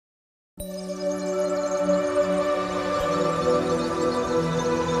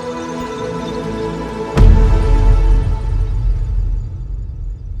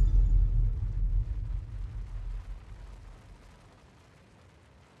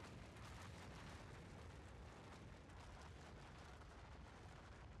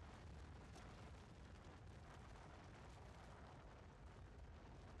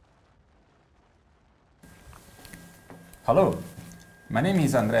Hello, my name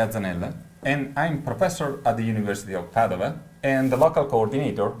is Andrea Zanella and I'm professor at the University of Padova and the local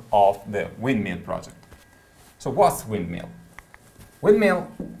coordinator of the WindMill project. So what's WindMill? WindMill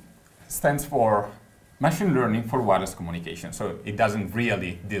stands for Machine Learning for Wireless Communication, so it doesn't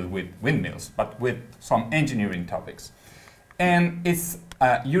really deal with windmills, but with some engineering topics. And it's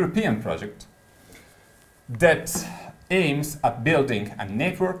a European project that aims at building a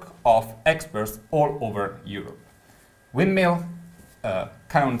network of experts all over Europe. WindMill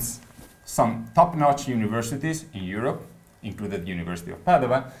counts some top-notch universities in Europe, including the University of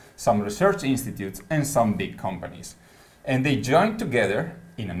Padova, some research institutes, and some big companies. And they join together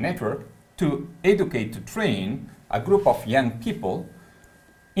in a network to educate, to train a group of young people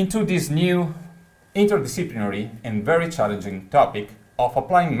into this new interdisciplinary and very challenging topic of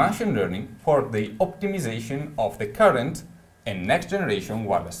applying machine learning for the optimization of the current and next generation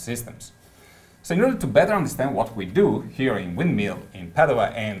wireless systems. So in order to better understand what we do here in WindMill, in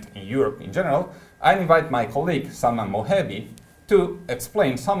Padova and in Europe in general, I invite my colleague Salman Mohebi to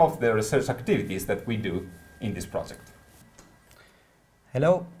explain some of the research activities that we do in this project.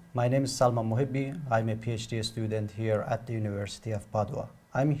 Hello, my name is Salman Mohebi. I'm a PhD student here at the University of Padova.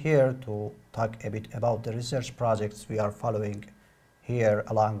 I'm here to talk a bit about the research projects we are following here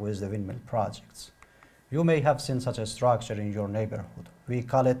along with the WindMill projects. You may have seen such a structure in your neighborhood. We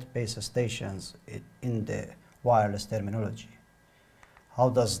call it base stations in the wireless terminology. How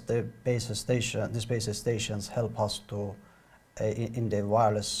does these base stations help us to in the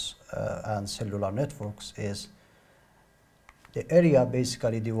wireless and cellular networks is the area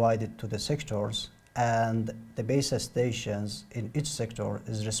basically divided to the sectors, and the base stations in each sector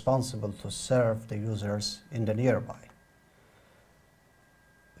is responsible to serve the users in the nearby.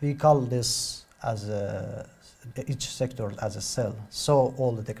 We call this as each sector as a cell, so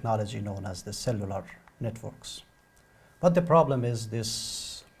all the technology known as the cellular networks. But the problem is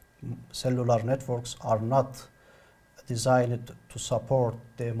these cellular networks are not designed to support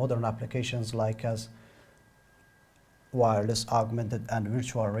the modern applications like as wireless, augmented and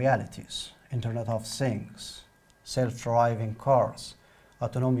virtual realities, Internet of Things, self-driving cars,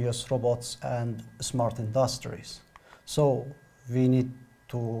 autonomous robots and smart industries. So we need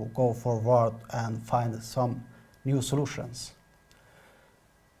to go forward and find some new solutions.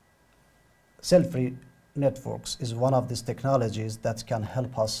 Cell-free networks is one of these technologies that can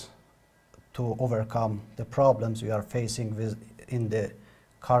help us to overcome the problems we are facing in the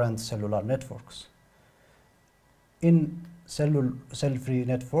current cellular networks. In cell-free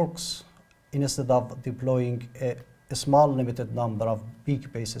networks, instead of deploying a small limited number of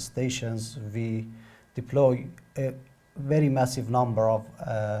big base stations, we deploy a very massive number of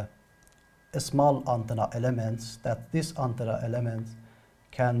small antenna elements that these antenna elements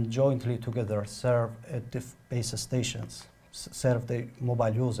can jointly together serve base stations, serve the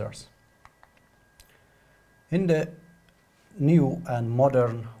mobile users. In the new and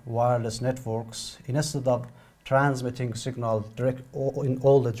modern wireless networks, instead of transmitting signal in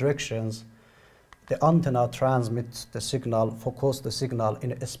all the directions, the antenna transmits the signal, focus the signal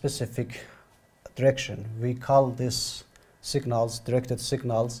in a specific direction. We call these signals, directed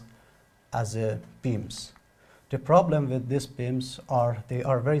signals, as beams. The problem with these beams are they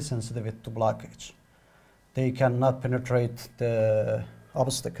are very sensitive to blockage. They cannot penetrate the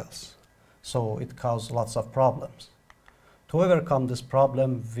obstacles, so it causes lots of problems. To overcome this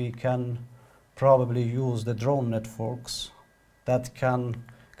problem, we can probably use the drone networks that can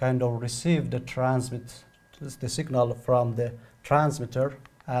kind of receive the signal from the transmitter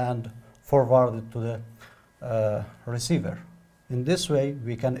and forward it to the receiver. In this way,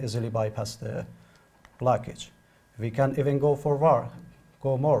 we can easily bypass the blockage. We can even go forward,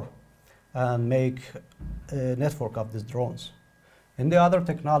 go more, and make a network of these drones. In the other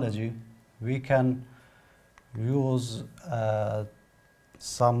technology, we can use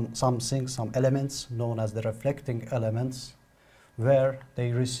some elements known as the reflecting elements, where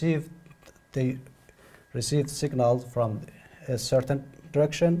they receive signal from a certain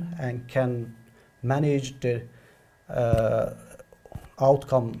direction and can manage the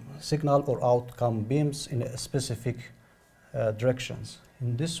outcome signal or outcome beams in a specific directions.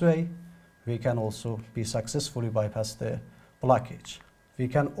 In this way, we can also be successfully bypass the blockage. we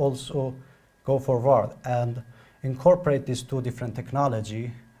can also go forward and incorporate these two different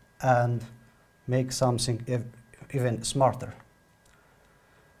technology and make something even smarter.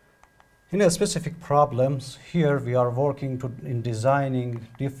 In a specific problems, here we are working in designing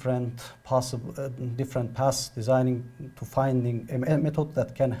different paths, designing to finding a method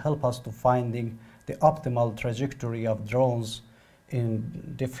that can help us to finding the optimal trajectory of drones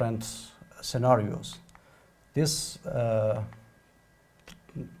in different scenarios. This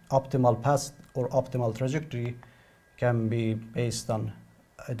optimal path or optimal trajectory can be based on,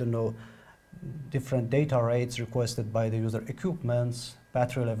 I don't know, different data rates requested by the user equipments,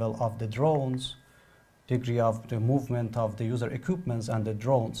 battery level of the drones, degree of the movement of the user equipments and the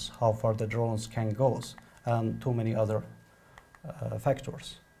drones, how far the drones can go, and too many other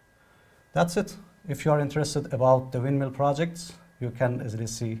factors. That's it. If you are interested about the WindMill projects, you can easily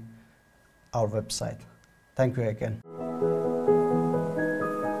see our website. Thank you again.